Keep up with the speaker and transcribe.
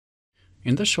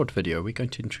In this short video, we're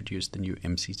going to introduce the new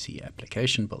MCC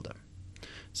Application Builder.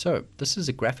 So this is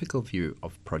a graphical view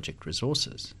of project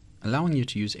resources, allowing you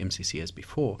to use MCC as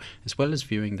before, as well as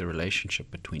viewing the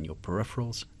relationship between your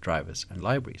peripherals, drivers, and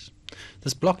libraries.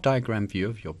 This block diagram view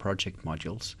of your project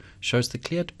modules shows the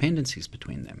clear dependencies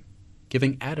between them,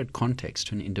 giving added context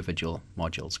to an individual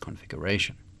module's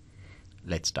configuration.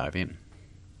 Let's dive in.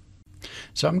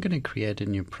 So I'm going to create a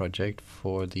new project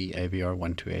for the AVR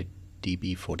 128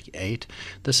 DB48.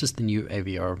 This is the new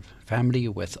AVR family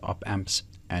with op amps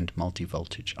and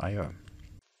multi-voltage I/O.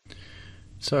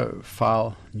 So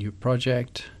File, New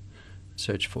Project,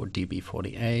 search for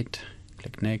DB48,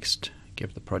 click Next,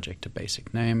 give the project a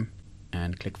basic name,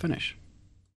 and click Finish.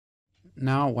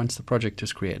 Now once the project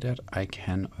is created, I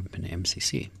can open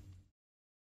MCC.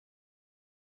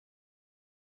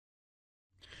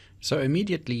 So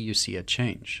immediately you see a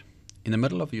change. In the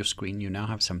middle of your screen, you now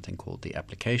have something called the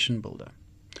Application Builder.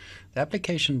 The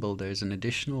Application Builder is an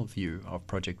additional view of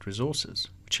project resources,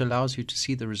 which allows you to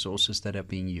see the resources that are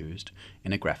being used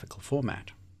in a graphical format.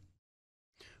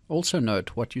 Also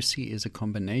note what you see is a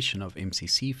combination of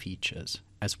MCC features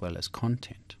as well as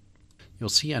content. You'll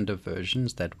see under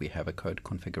versions that we have a code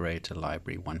configurator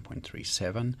library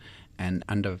 1.37, and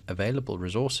under available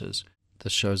resources,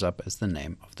 this shows up as the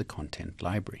name of the content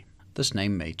library. This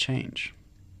name may change.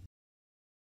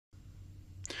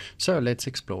 So let's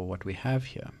explore what we have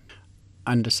here.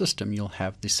 Under System, you'll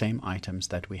have the same items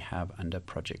that we have under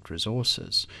Project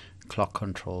Resources, clock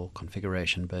control,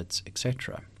 configuration bits,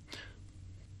 etc.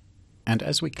 And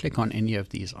as we click on any of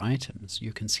these items,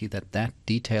 you can see that that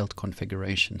detailed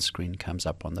configuration screen comes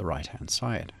up on the right-hand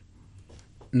side.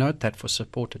 Note that for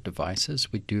supported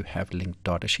devices, we do have linked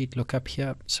datasheet lookup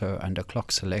here. So under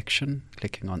Clock Selection,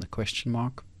 clicking on the question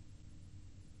mark,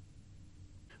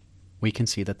 we can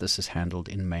see that this is handled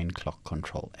in Main Clock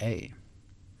Control A.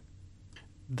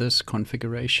 This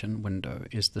configuration window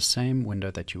is the same window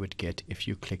that you would get if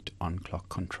you clicked on Clock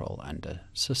Control under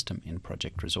System in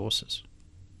Project Resources.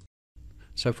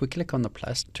 So if we click on the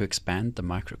plus to expand the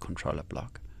microcontroller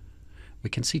block, we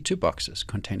can see two boxes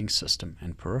containing System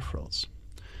and Peripherals.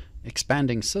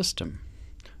 Expanding System,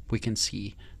 we can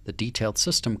see the detailed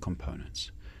system components.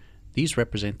 These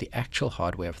represent the actual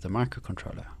hardware of the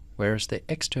microcontroller, whereas the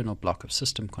external block of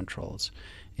system controls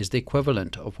is the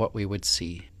equivalent of what we would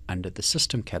see under the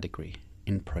system category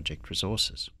in project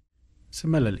resources.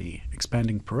 Similarly,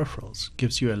 expanding peripherals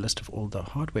gives you a list of all the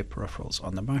hardware peripherals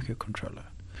on the microcontroller,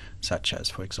 such as,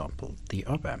 for example, the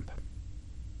op amp.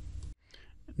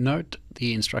 Note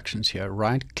the instructions here: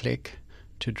 right-click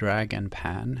to drag and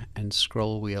pan, and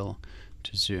scroll wheel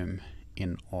to zoom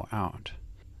in or out.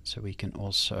 So we can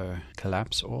also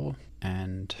collapse all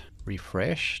and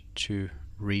refresh to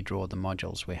redraw the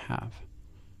modules we have.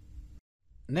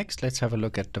 Next, let's have a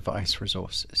look at device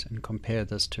resources and compare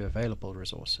this to available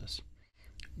resources.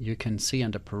 You can see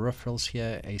under peripherals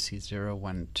here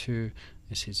AC012,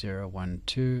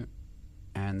 AC012,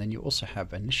 and then you also have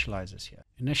initializers here.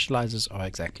 Initializers are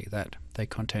exactly that. They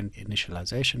contain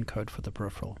initialization code for the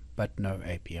peripheral, but no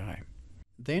API.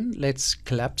 Then let's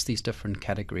collapse these different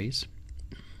categories.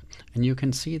 And you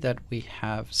can see that we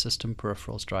have system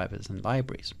peripherals, drivers, and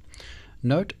libraries.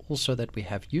 Note also that we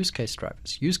have use case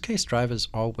drivers. Use case drivers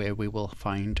are where we will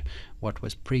find what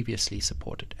was previously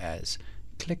supported as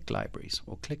click libraries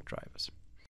or click drivers.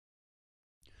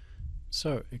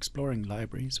 So exploring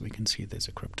libraries, we can see there's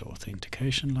a crypto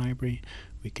authentication library.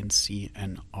 We can see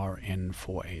an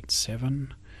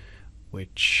RN487,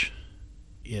 which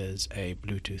is a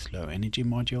Bluetooth low energy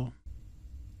module.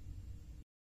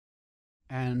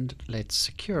 And let's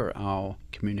secure our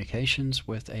communications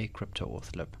with a crypto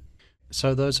auth lib.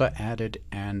 So those are added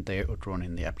and they are drawn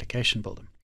in the application builder.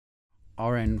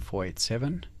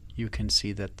 RN487, you can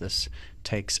see that this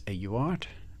takes a UART.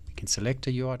 We can select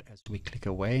a UART. As we click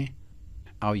away,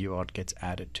 our UART gets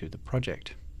added to the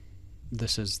project.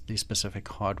 This is the specific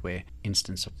hardware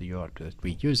instance of the UART that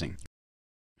we're using.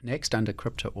 Next, under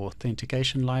crypto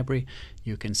authentication library,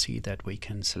 you can see that we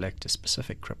can select a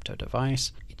specific crypto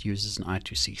device. It uses an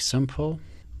I2C simple,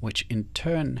 which in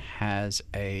turn has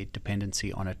a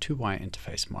dependency on a 2-wire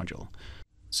interface module.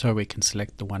 So we can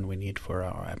select the one we need for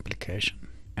our application,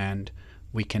 and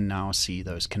we can now see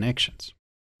those connections.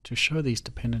 To show these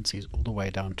dependencies all the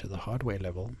way down to the hardware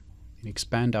level, we can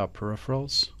expand our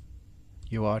peripherals,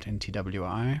 UART and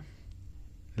TWI,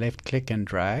 left click and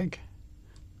drag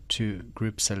to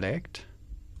group select.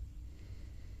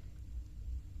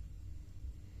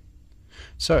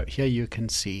 So here you can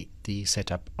see the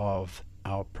setup of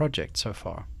our project so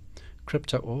far.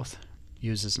 CryptoAuth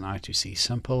uses an I2C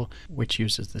simple, which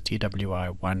uses the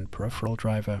TWI1 peripheral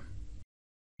driver.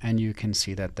 and you can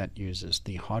see that that uses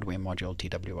the hardware module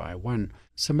TWI1.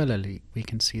 Similarly, we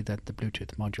can see that the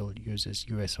Bluetooth module uses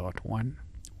USART1,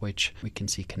 which we can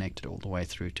see connected all the way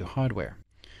through to hardware.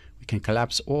 We can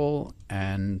collapse all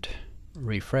and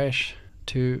refresh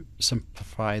to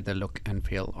simplify the look and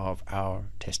feel of our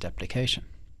test application.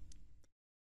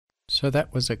 So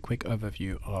that was a quick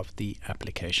overview of the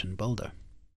application builder.